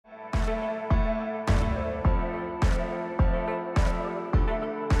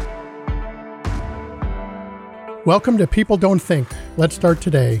Welcome to People Don't Think. Let's Start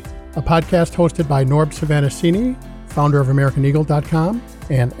Today, a podcast hosted by Norb Savannasini, founder of AmericanEagle.com,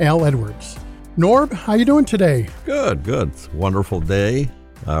 and Al Edwards. Norb, how you doing today? Good. It's a wonderful day.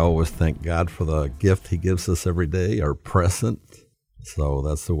 I always thank God for the gift he gives us every day, our present. So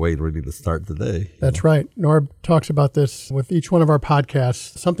that's the way really to start the day. That's right. Norb talks about this with each one of our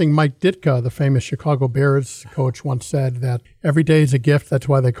podcasts. Something Mike Ditka, the famous Chicago Bears coach, once said, that every day is a gift. That's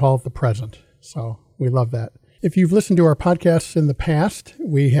why they call it the present. So we love that. If you've listened to our podcasts in the past,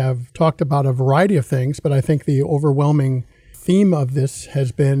 we have talked about a variety of things, but I think the overwhelming theme of this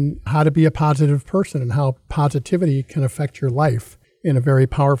has been how to be a positive person and how positivity can affect your life in a very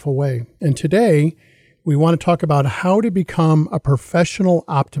powerful way. And today, we want to talk about how to become a professional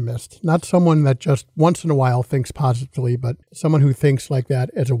optimist, not someone that just once in a while thinks positively, but someone who thinks like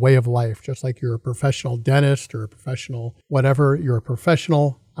that as a way of life, just like you're a professional dentist or a professional whatever, you're a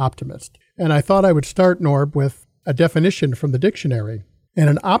professional optimist. And I thought I would start, Norb, with a definition from the dictionary. And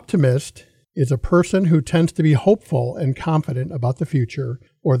an optimist is a person who tends to be hopeful and confident about the future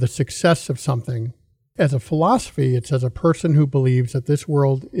or the success of something. As a philosophy, it says a person who believes that this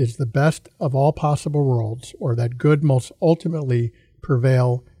world is the best of all possible worlds, or that good must ultimately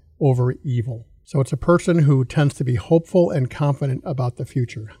prevail over evil. So it's a person who tends to be hopeful and confident about the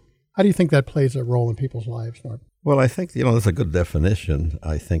future. How do you think that plays a role in people's lives, Norb? Well, I think, that's a good definition.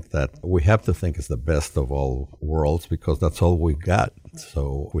 I think that we have to think it's the best of all worlds because that's all we've got.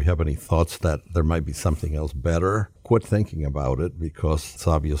 So if we have any thoughts that there might be something else better, quit thinking about it because it's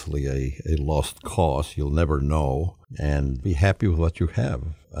obviously a lost cause. You'll never know. And be happy with what you have.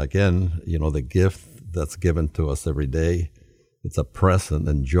 Again, the gift that's given to us every day, it's a present.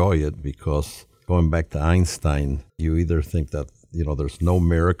 Enjoy it because going back to Einstein, you either think that, there's no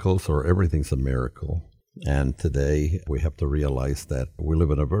miracles or everything's a miracle. And today we have to realize that we live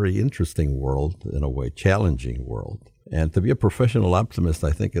in a very interesting world, in a way, challenging world. And to be a professional optimist,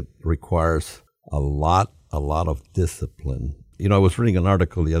 I think it requires a lot of discipline. I was reading an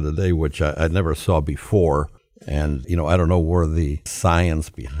article the other day, which I never saw before. And, I don't know where the science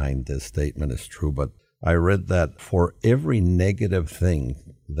behind this statement is true, but I read that for every negative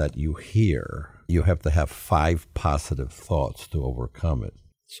thing that you hear, you have to have 5 positive thoughts to overcome it.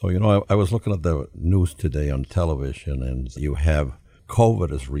 So, I was looking at the news today on television, and you have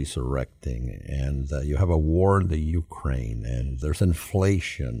COVID is resurrecting, and you have a war in the Ukraine, and there's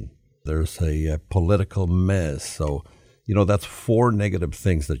inflation, there's a political mess. So, that's 4 negative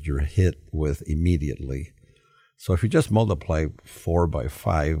things that you're hit with immediately. So if you just multiply 4 by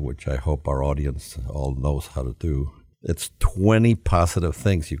 5, which I hope our audience all knows how to do, it's 20 positive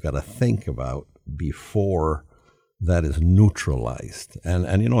things you've got to think about before that is neutralized. And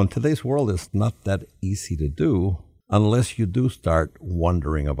in today's world, it's not that easy to do unless you do start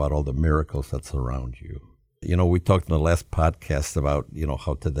wondering about all the miracles that surround you. We talked in the last podcast about,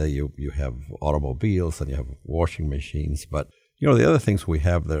 how today you have automobiles and you have washing machines. But, the other things we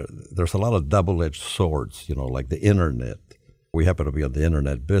have there's a lot of double-edged swords, like the internet. We happen to be on the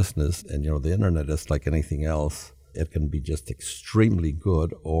internet business. And, the internet is like anything else. It can be just extremely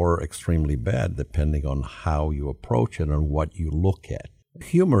good or extremely bad, depending on how you approach it and what you look at.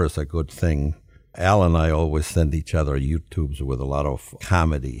 Humor is a good thing. Al and I always send each other YouTubes with a lot of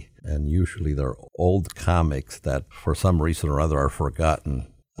comedy, and usually they're old comics that for some reason or other are forgotten,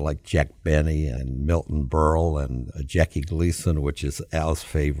 like Jack Benny and Milton Berle and Jackie Gleason, which is Al's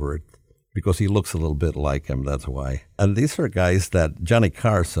favorite, because he looks a little bit like him, that's why. And these are guys that, Johnny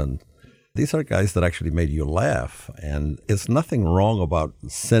Carson, these are guys that actually made you laugh. And it's nothing wrong about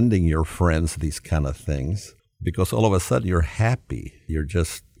sending your friends these kind of things because all of a sudden you're happy. You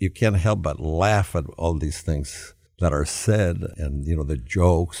can't help but laugh at all these things that are said and, the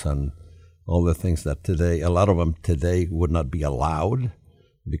jokes and all the things that today, a lot of them today would not be allowed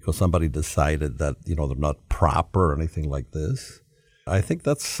because somebody decided that, they're not proper or anything like this. I think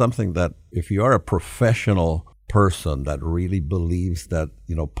that's something that if you are a professional person that really believes that,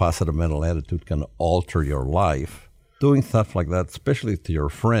 positive mental attitude can alter your life, doing stuff like that, especially to your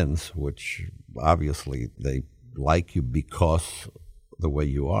friends, which obviously they like you because the way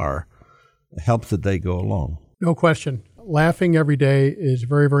you are, helps the day go along. No question. Laughing every day is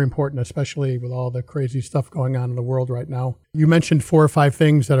very, very important, especially with all the crazy stuff going on in the world right now. You mentioned 4 or 5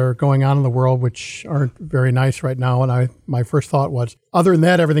 things that are going on in the world which aren't very nice right now. And my first thought was, other than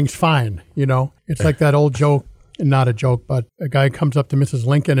that, everything's fine. It's like that old joke. Not a joke, but a guy comes up to Mrs.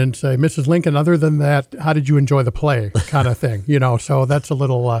 Lincoln and say, Mrs. Lincoln, other than that, how did you enjoy the play? Kind of thing, So that's a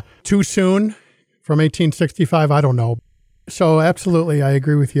little too soon from 1865. I don't know. So absolutely, I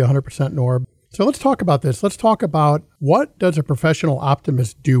agree with you 100%, Norb. So let's talk about this. Let's talk about what does a professional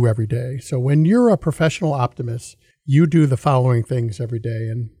optimist do every day? So when you're a professional optimist, you do the following things every day.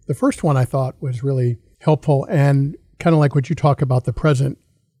 And the first one I thought was really helpful and kind of like what you talk about the present.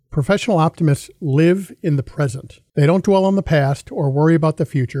 Professional optimists live in the present. They don't dwell on the past or worry about the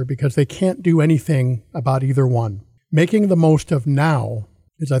future because they can't do anything about either one. Making the most of now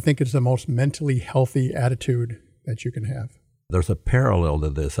I think is the most mentally healthy attitude that you can have. There's a parallel to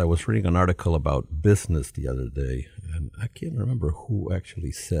this. I was reading an article about business the other day, and I can't remember who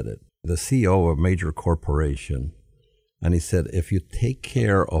actually said it. The CEO of a major corporation, and he said, if you take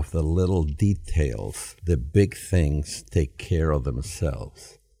care of the little details, the big things take care of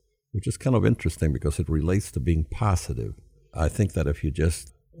themselves, which is kind of interesting because it relates to being positive. I think that if you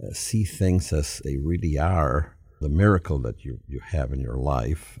just see things as they really are, the miracle that you have in your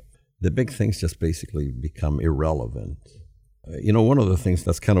life, the big things just basically become irrelevant. One of the things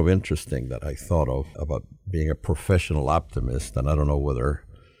that's kind of interesting that I thought of about being a professional optimist, and I don't know whether,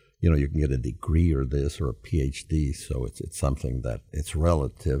 you can get a degree or this or a PhD, so it's something that it's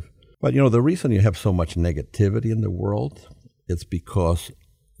relative. But, the reason you have so much negativity in the world, it's because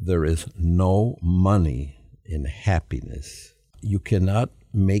there is no money in happiness. You cannot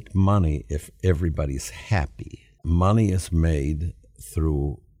make money if everybody's happy. Money is made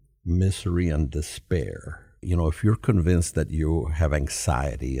through misery and despair. If you're convinced that you have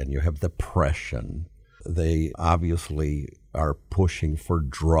anxiety and you have depression, they obviously are pushing for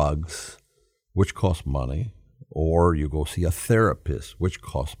drugs, which cost money, or you go see a therapist, which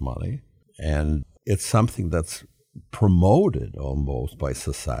costs money. And it's something that's promoted almost by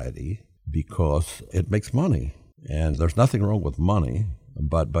society because it makes money. And there's nothing wrong with money,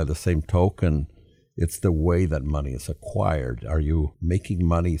 but by the same token, it's the way that money is acquired. Are you making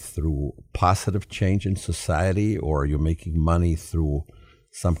money through positive change in society, or are you making money through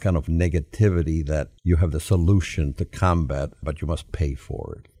some kind of negativity that you have the solution to combat, but you must pay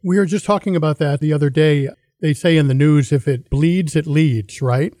for it? We were just talking about that the other day. They say in the news, if it bleeds, it leads,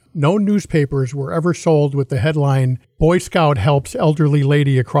 right? No newspapers were ever sold with the headline, Boy Scout helps elderly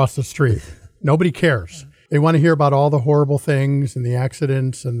lady across the street. Nobody cares. They want to hear about all the horrible things and the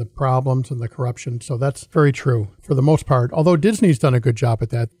accidents and the problems and the corruption. So that's very true for the most part. Although Disney's done a good job at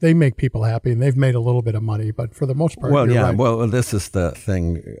that. They make people happy and they've made a little bit of money. But for the most part, well, yeah. Right. Well, this is the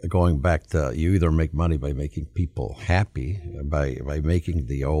thing going back to you either make money by making people happy, by making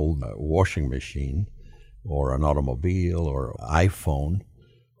the old washing machine or an automobile or iPhone,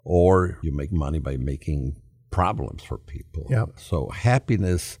 or you make money by making problems for people. Yep. So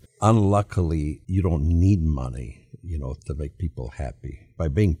happiness, unluckily, you don't need money, to make people happy. By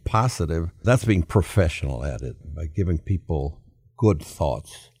being positive, that's being professional at it, by giving people good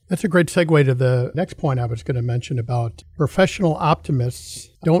thoughts. That's a great segue to the next point I was going to mention about professional optimists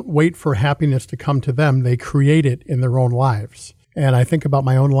don't wait for happiness to come to them. They create it in their own lives. And I think about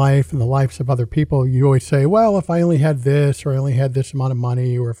my own life and the lives of other people. You always say, well, if I only had this, or I only had this amount of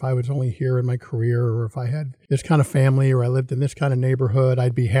money, or if I was only here in my career, or if I had this kind of family, or I lived in this kind of neighborhood,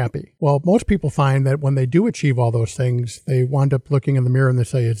 I'd be happy. Well, most people find that when they do achieve all those things, they wind up looking in the mirror and they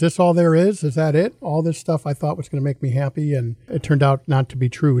say, is this all there is? Is that it? All this stuff I thought was going to make me happy, and it turned out not to be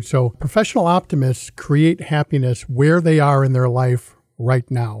true. So professional optimists create happiness where they are in their life right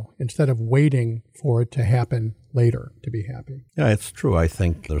now, instead of waiting for it to happen later to be happy. Yeah, it's true. I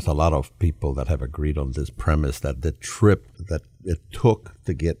think there's a lot of people that have agreed on this premise that the trip that it took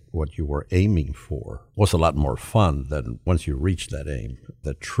to get what you were aiming for was a lot more fun than once you reach that aim.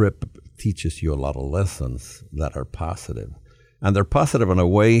 The trip teaches you a lot of lessons that are positive. And they're positive in a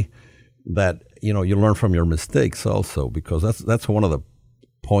way that, you learn from your mistakes also, because that's one of the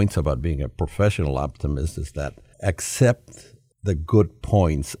points about being a professional optimist, is that accept the good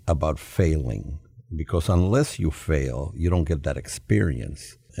points about failing. Because unless you fail, you don't get that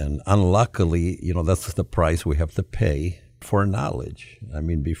experience. And unluckily, that's the price we have to pay for knowledge. I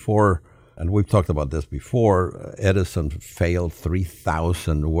mean, before, and we've talked about this before, Edison failed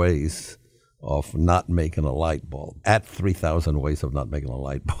 3,000 ways of not making a light bulb, at 3,000 ways of not making a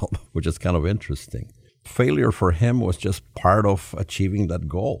light bulb, which is kind of interesting. Failure for him was just part of achieving that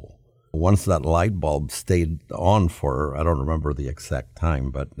goal. Once that light bulb stayed on for, I don't remember the exact time,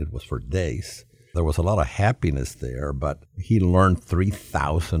 but it was for days. There was a lot of happiness there, but he learned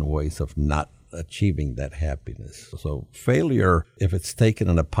 3,000 ways of not achieving that happiness. So failure, if it's taken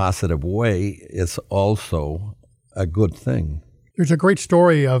in a positive way, is also a good thing. There's a great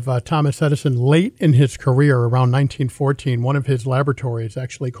story of Thomas Edison late in his career, around 1914. One of his laboratories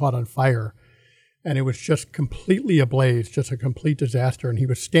actually caught on fire, and it was just completely ablaze, just a complete disaster. And he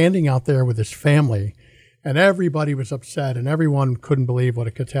was standing out there with his family, And everybody was upset, and everyone couldn't believe what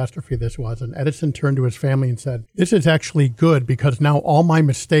a catastrophe this was. And Edison turned to his family and said, this is actually good because now all my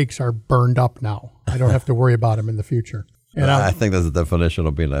mistakes are burned up now. I don't have to worry about them in the future. And I think that's the definition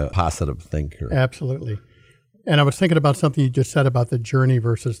of being a positive thinker. Absolutely. And I was thinking about something you just said about the journey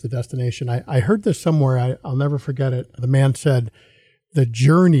versus the destination. I heard this somewhere. I'll never forget it. The man said, the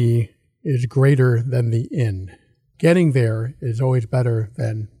journey is greater than the end. Getting there is always better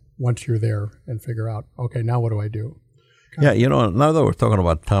than once you're there and figure out, okay, now what do I do? Yeah, now that we're talking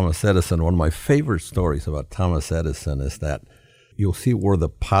about Thomas Edison, one of my favorite stories about Thomas Edison is that you'll see where the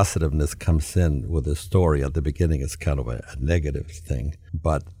positiveness comes in with the story. At the beginning, it's kind of a negative thing.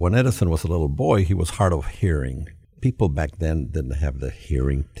 But when Edison was a little boy, he was hard of hearing. People back then didn't have the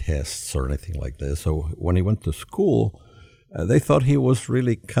hearing tests or anything like this. So when he went to school, they thought he was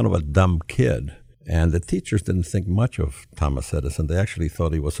really kind of a dumb kid. And the teachers didn't think much of Thomas Edison. They actually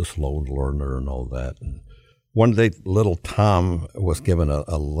thought he was a slow learner and all that. And one day, little Tom was given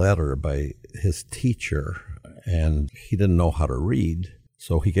a letter by his teacher, and he didn't know how to read,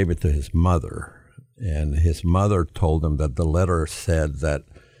 so he gave it to his mother. And his mother told him that the letter said that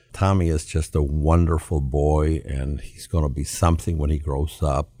Tommy is just a wonderful boy, and he's going to be something when he grows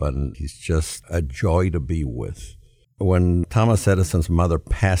up, and he's just a joy to be with. When Thomas Edison's mother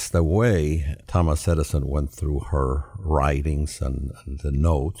passed away, Thomas Edison went through her writings and the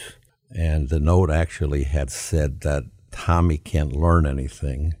notes, and the note actually had said that Tommy can't learn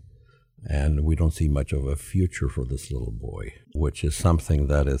anything, and we don't see much of a future for this little boy, which is something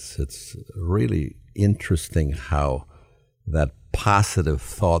that it's really interesting how that positive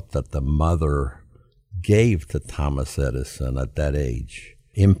thought that the mother gave to Thomas Edison at that age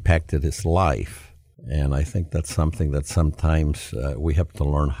impacted his life. And I think that's something that sometimes we have to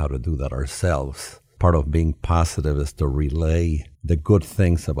learn how to do that ourselves. Part of being positive is to relay the good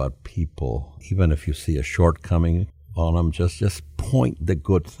things about people. Even if you see a shortcoming on them, just point the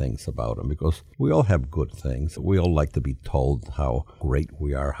good things about them, because we all have good things. We all like to be told how great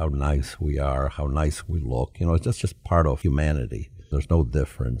we are, how nice we are, how nice we look. It's just part of humanity. There's no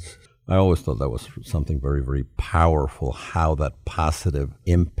difference. I always thought that was something very, very powerful, how that positive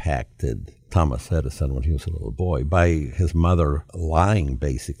impacted Thomas Edison when he was a little boy, by his mother lying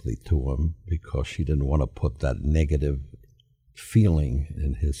basically to him because she didn't want to put that negative feeling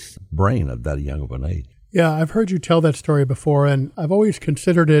in his brain at that young of an age. Yeah, I've heard you tell that story before, and I've always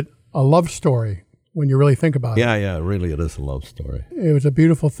considered it a love story when you really think about it. Yeah, really it is a love story. It was a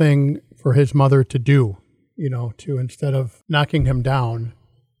beautiful thing for his mother to do, to instead of knocking him down,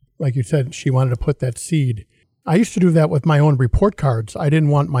 like you said, she wanted to put that seed. I used to do that with my own report cards. I didn't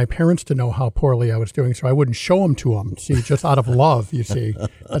want my parents to know how poorly I was doing, so I wouldn't show them to them. See, just out of love, you see.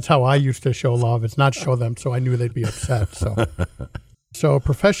 That's how I used to show love. It's not show them, so I knew they'd be upset. So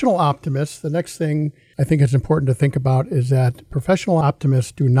professional optimists, the next thing I think is important to think about is that professional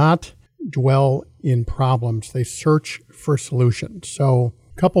optimists do not dwell in problems. They search for solutions. So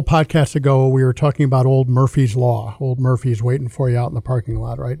a couple podcasts ago, we were talking about old Murphy's Law. Old Murphy's waiting for you out in the parking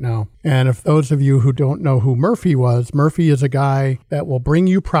lot right now. And if those of you who don't know who Murphy was, Murphy is a guy that will bring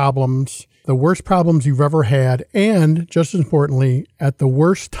you problems, the worst problems you've ever had, and just as importantly, at the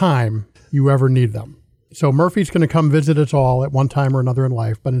worst time you ever need them. So Murphy's going to come visit us all at one time or another in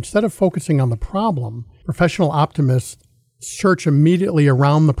life, but instead of focusing on the problem, professional optimists search immediately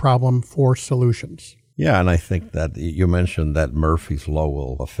around the problem for solutions. Yeah, and I think that you mentioned that Murphy's Law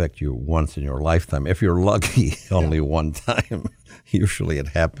will affect you once in your lifetime. If you're lucky, only one time. Usually it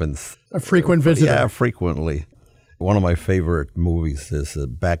happens. A frequent visitor. Yeah, frequently. One of my favorite movies is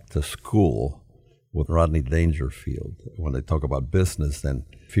Back to School with Rodney Dangerfield. When they talk about business, and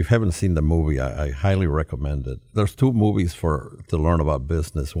if you haven't seen the movie, I highly recommend it. There's two movies to learn about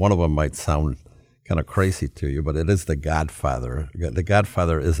business. One of them might sound kind of crazy to you, but it is The Godfather. The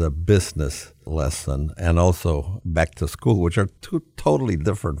Godfather is a business lesson, and also Back to School, which are two totally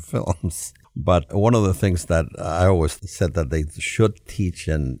different films. But one of the things that I always said that they should teach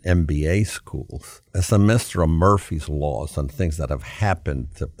in MBA schools is a semester of Murphy's Laws and things that have happened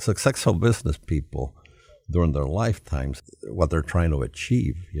to successful business people during their lifetimes, what they're trying to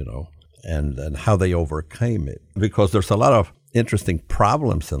achieve, and how they overcame it. Because there's a lot of interesting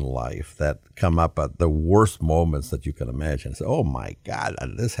problems in life that come up at the worst moments that you can imagine. So, oh my God,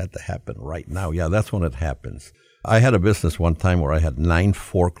 this had to happen right now. Yeah, that's when it happens. I had a business one time where I had 9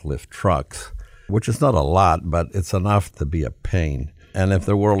 forklift trucks, which is not a lot, but it's enough to be a pain. And if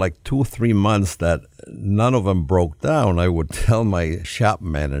there were like 2-3 months that none of them broke down, I would tell my shop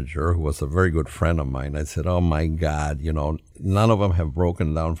manager, who was a very good friend of mine, I said, oh my God, none of them have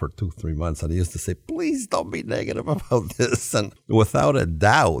broken down for 2-3 months. And he used to say, please don't be negative about this. And without a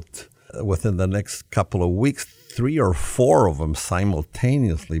doubt, within the next couple of weeks, 3 or 4 of them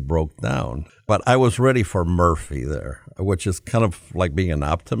simultaneously broke down. But I was ready for Murphy there, which is kind of like being an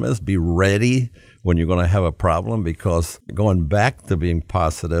optimist. Be ready when you're going to have a problem, because going back to being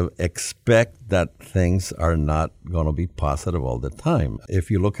positive, expect that things are not going to be positive all the time.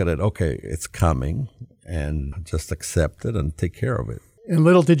 If you look at it, okay, it's coming, and just accept it and take care of it. And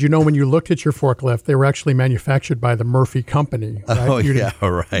little did you know, when you looked at your forklift, they were actually manufactured by the Murphy Company. Right? Oh,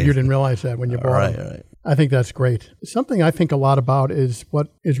 right. You didn't realize that when you bought them. Right. I think that's great. Something I think a lot about is what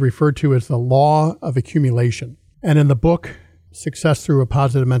is referred to as the law of accumulation. And in the book, Success Through a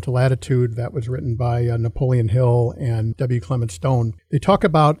Positive Mental Attitude, that was written by Napoleon Hill and W. Clement Stone, they talk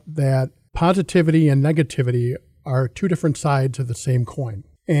about that positivity and negativity are 2 different sides of the same coin.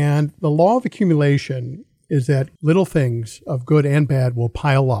 And the law of accumulation is that little things of good and bad will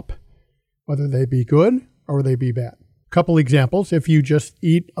pile up, whether they be good or they be bad. Couple examples. If you just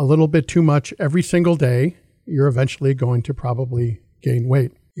eat a little bit too much every single day, you're eventually going to probably gain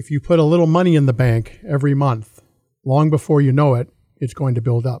weight. If you put a little money in the bank every month, long before you know it, it's going to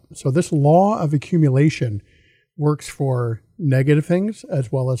build up. So this law of accumulation works for negative things as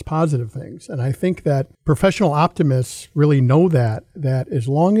well as positive things. And I think that professional optimists really know that as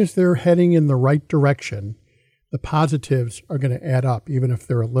long as they're heading in the right direction, the positives are going to add up, even if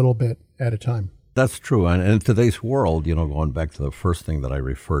they're a little bit at a time. That's true. And in today's world, going back to the first thing that I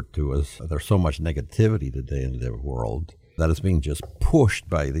referred to, is there's so much negativity today in the world that is being just pushed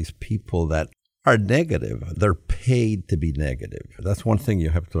by these people that are negative. They're paid to be negative. That's one thing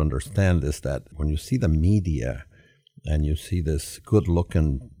you have to understand, is that when you see the media and you see this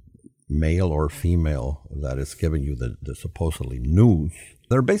good-looking male or female that is giving you the supposedly news,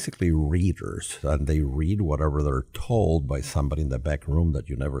 they're basically readers, and they read whatever they're told by somebody in the back room that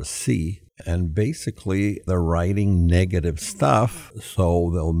you never see. And basically, they're writing negative stuff,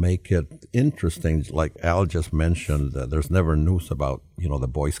 so they'll make it interesting. Like Al just mentioned, there's never news about, the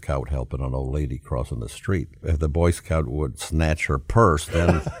Boy Scout helping an old lady crossing the street. If the Boy Scout would snatch her purse,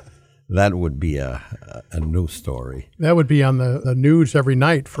 then that would be a news story. That would be on the news every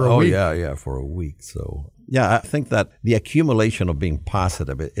night for a week. Oh, yeah, for a week. So, yeah, I think that the accumulation of being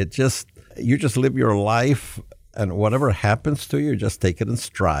positive, you just live your life. And whatever happens to you, just take it in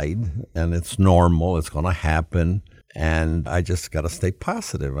stride, and it's normal. It's going to happen, and I just got to stay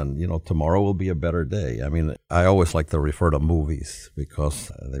positive. And tomorrow will be a better day. I mean, I always like to refer to movies because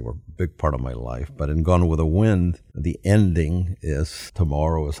they were a big part of my life. But in Gone with the Wind, the ending is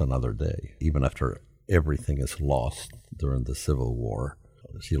tomorrow is another day. Even after everything is lost during the Civil War,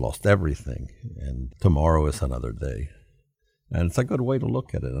 she lost everything, and tomorrow is another day. And it's a good way to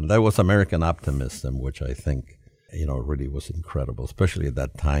look at it. And that was American optimism, which I think really was incredible, especially at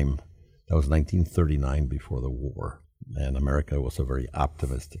that time. That was 1939, before the war. And America was a very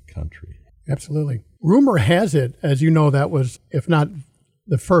optimistic country. Absolutely. Rumor has it, as you know, that was, if not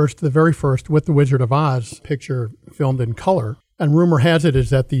the very first, with the Wizard of Oz picture filmed in color. And rumor has it is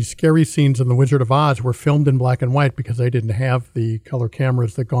that these scary scenes in The Wizard of Oz were filmed in black and white because they didn't have the color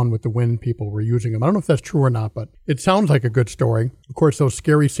cameras that Gone with the Wind people were using them. I don't know if that's true or not, but it sounds like a good story. Of course, those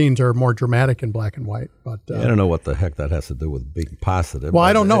scary scenes are more dramatic in black and white. But I don't know what the heck that has to do with being positive. Well,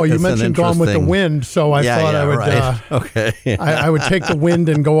 I don't know. You mentioned Gone with the Wind, so I thought I would okay. I would take the wind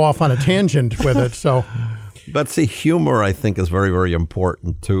and go off on a tangent with it. So. But see, humor, I think, is very, very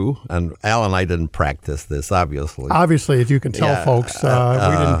important, too. And Al and I didn't practice this, obviously. Obviously, as you can tell, folks, we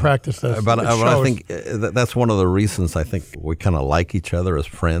didn't practice this. But I think that's one of the reasons I think we kind of like each other as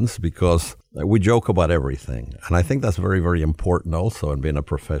friends, because we joke about everything. And I think that's very, very important also in being a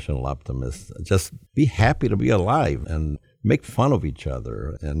professional optimist. Just be happy to be alive and make fun of each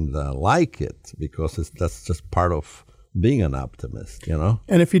other and like it, because that's just part of being an optimist,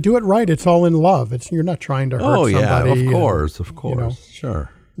 And if you do it right, it's all in love. You're not trying to hurt somebody. Oh, yeah, of course. Sure.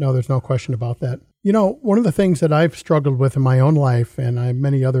 No, there's no question about that. One of the things that I've struggled with in my own life, and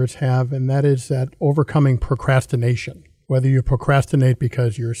many others have, and that is that overcoming procrastination. Whether you procrastinate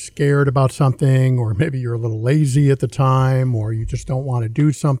because you're scared about something, or maybe you're a little lazy at the time, or you just don't want to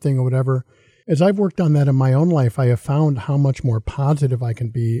do something or whatever. As I've worked on that in my own life, I have found how much more positive I can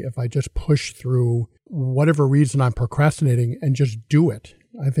be if I just push through whatever reason I'm procrastinating and just do it.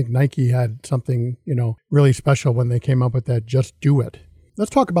 I think Nike had something, really special when they came up with that, just do it.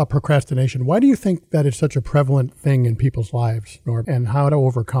 Let's talk about procrastination. Why do you think that is such a prevalent thing in people's lives, Norm, and how to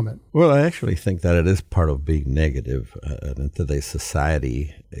overcome it? Well, I actually think that it is part of being negative. And in today's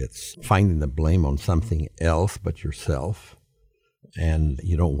society, it's finding the blame on something else but yourself. And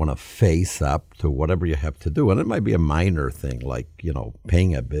you don't want to face up to whatever you have to do. And it might be a minor thing like,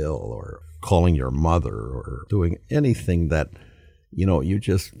 paying a bill or calling your mother or doing anything that you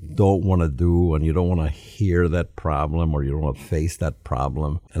just don't want to do, and you don't want to hear that problem, or you don't want to face that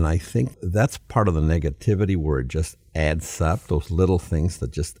problem. And I think that's part of the negativity, where it just adds up, those little things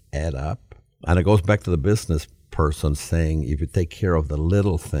that just add up. And it goes back to the business person saying, if you take care of the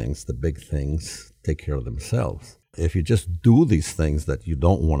little things, the big things take care of themselves. If you just do these things that you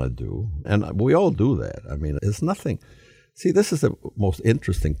don't want to do, and we all do that. I mean, it's nothing. See, this is the most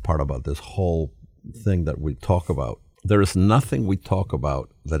interesting part about this whole thing that we talk about. There is nothing we talk about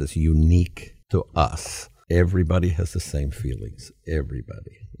that is unique to us. Everybody has the same feelings.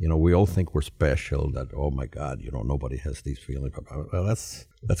 Everybody. We all think we're special, that, oh my God, nobody has these feelings. Well,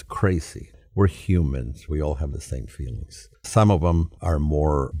 that's crazy. We're humans. We all have the same feelings. Some of them are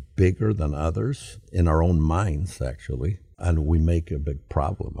more bigger than others in our own minds, actually, and we make a big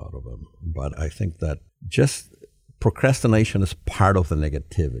problem out of them. But I think that just procrastination is part of the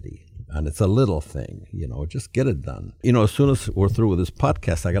negativity. And it's a little thing, just get it done. As soon as we're through with this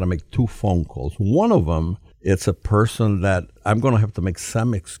podcast, I got to make 2 phone calls. One of them, it's a person that I'm going to have to make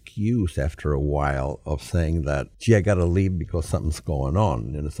some excuse after a while of saying that, gee, I got to leave because something's going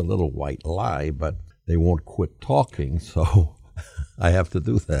on. And it's a little white lie, but they won't quit talking, so I have to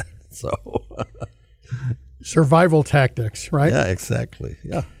do that. So survival tactics, right? Yeah, exactly.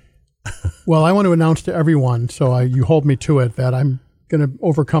 Yeah. Well, I want to announce to everyone, so you hold me to it, that I'm going to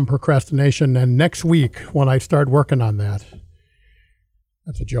overcome procrastination. And next week, when I start working on that,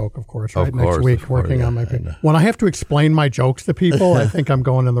 that's a joke, of course, right? Next week, working on my... When I have to explain my jokes to people, I think I'm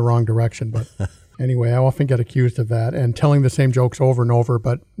going in the wrong direction. But anyway, I often get accused of that and telling the same jokes over and over,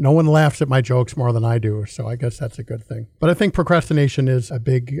 but no one laughs at my jokes more than I do. So I guess that's a good thing. But I think procrastination is a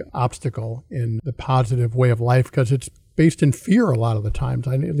big obstacle in the positive way of life, because it's based in fear a lot of the times.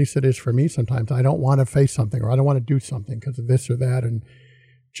 At least it is for me sometimes. I don't want to face something, or I don't want to do something because of this or that. And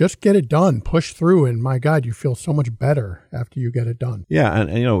just get it done, push through, and my God, you feel so much better after you get it done. Yeah,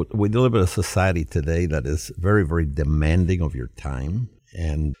 and we live in a society today that is very, very demanding of your time.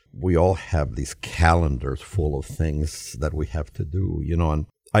 And we all have these calendars full of things that we have to do, and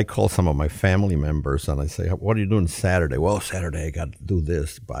I call some of my family members and I say, what are you doing Saturday? Well, Saturday I got to do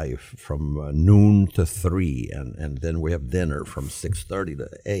this from noon to 3, and then we have dinner from 6:30 to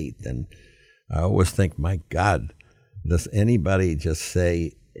 8. And I always think, my God, does anybody just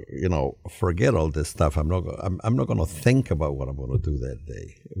say, forget all this stuff. I'm not going to think about what I'm going to do that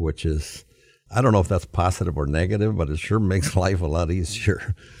day, which is, I don't know if that's positive or negative, but it sure makes life a lot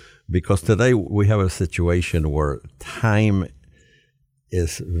easier. Because today we have a situation where time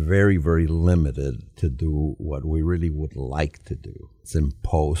is very, very limited to do what we really would like to do. It's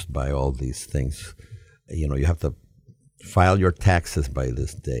imposed by all these things. You have to file your taxes by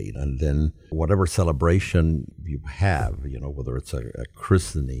this date, and then whatever celebration you have, whether it's a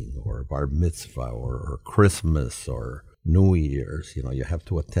christening or a bar mitzvah or Christmas or New Year's, you have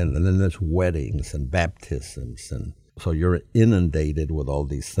to attend. And then there's weddings and baptisms. And so you're inundated with all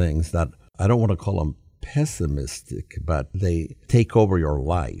these things that I don't want to call them pessimistic, but they take over your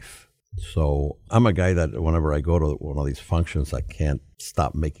life. So I'm a guy that whenever I go to one of these functions, I can't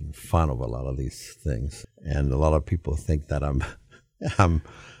stop making fun of a lot of these things. And a lot of people think that I'm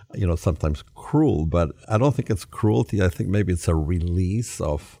sometimes cruel, but I don't think it's cruelty. I think maybe it's a release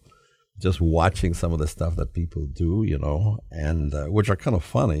of just watching some of the stuff that people do, and which are kind of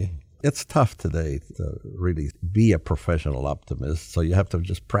funny. It's tough today to really be a professional optimist, so you have to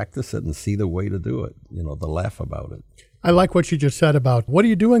just practice it and see the way to do it, to laugh about it. I like what you just said about, what are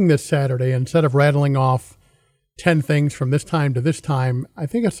you doing this Saturday? Instead of rattling off 10 things from this time to this time, I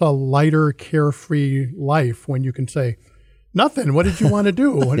think it's a lighter, carefree life when you can say, nothing. What did you want to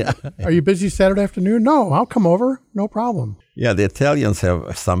do? Yeah. Are you busy Saturday afternoon? No, I'll come over. No problem. Yeah, the Italians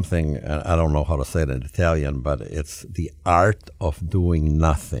have something, I don't know how to say it in Italian, but it's the art of doing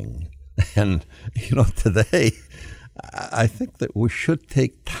nothing. And, today, I think that we should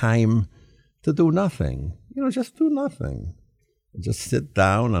take time to do nothing. Just do nothing. Just sit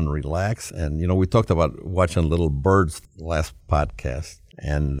down and relax. And, we talked about watching little birds last podcast.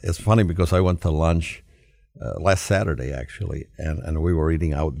 And it's funny because I went to lunch last Saturday, actually, and we were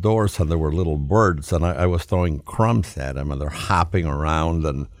eating outdoors, and there were little birds, and I was throwing crumbs at them, and they're hopping around,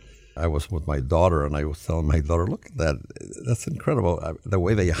 and I was with my daughter, and I was telling my daughter, look at that, that's incredible, the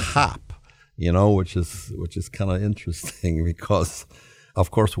way they hop, which is kind of interesting, because,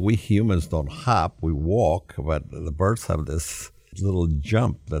 of course, we humans don't hop, we walk, but the birds have this little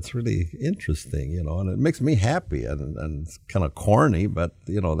jump that's really interesting, and it makes me happy, and it's kind of corny, but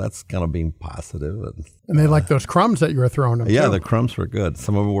that's kind of being positive. And they like those crumbs that you were throwing them. Yeah, too. The crumbs were good.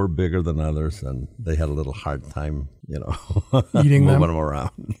 Some of them were bigger than others, and they had a little hard time, eating moving them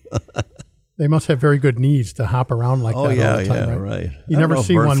around. They must have very good knees to hop around like that all the time, right. You never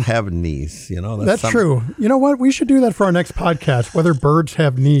see birds one. have knees, That's true. You know what? We should do that for our next podcast, whether birds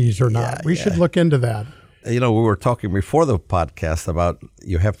have knees or not. We should look into that. We were talking before the podcast about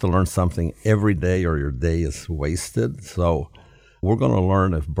you have to learn something every day or your day is wasted. So we're going to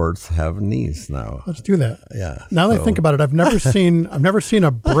learn if birds have knees now. Let's do that. Yeah. Now that I think about it, I've never seen a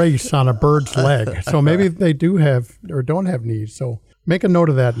brace on a bird's leg. So maybe they do have or don't have knees. So make a note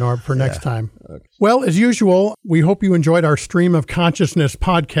of that, Norb, for next time. Okay. Well, as usual, we hope you enjoyed our Stream of Consciousness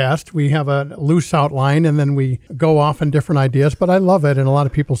podcast. We have a loose outline and then we go off on different ideas, but I love it. And a lot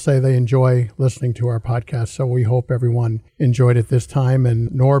of people say they enjoy listening to our podcast. So we hope everyone enjoyed it this time.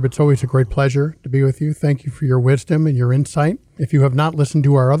 And Norb, it's always a great pleasure to be with you. Thank you for your wisdom and your insight. If you have not listened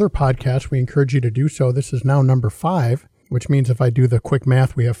to our other podcasts, we encourage you to do so. This is now number 5, which means if I do the quick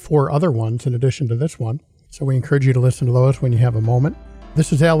math, we have 4 other ones in addition to this one. So we encourage you to listen to those when you have a moment.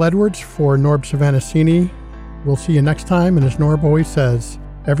 This is Al Edwards for Norb Savannasini. We'll see you next time. And as Norb always says,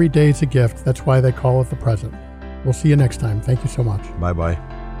 every day is a gift. That's why they call it the present. We'll see you next time. Thank you so much. Bye-bye.